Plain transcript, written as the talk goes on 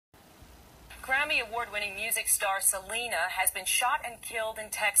Grammy Award-winning music star Selena has been shot and killed in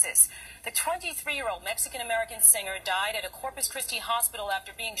Texas. The 23-year-old Mexican-American singer died at a Corpus Christi hospital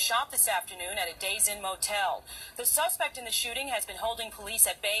after being shot this afternoon at a Days Inn motel. The suspect in the shooting has been holding police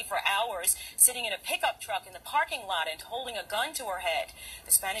at bay for hours, sitting in a pickup truck in the parking lot and holding a gun to her head.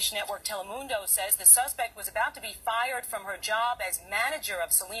 The Spanish network Telemundo says the suspect was about to be fired from her job as manager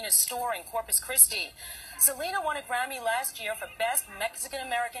of Selena's store in Corpus Christi. Selena won a Grammy last year for Best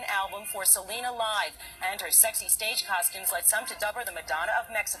Mexican-American Album for Selena Live, and her sexy stage costumes led some to dub her the Madonna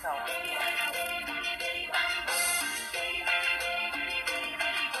of Mexico.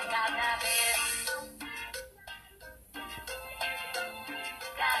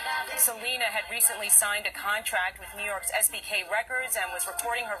 Selena had recently signed a contract with New York's SBK Records and was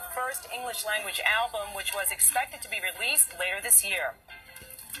recording her first English-language album, which was expected to be released later this year.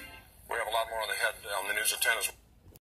 We have a lot more on the head on the news at 10 as well.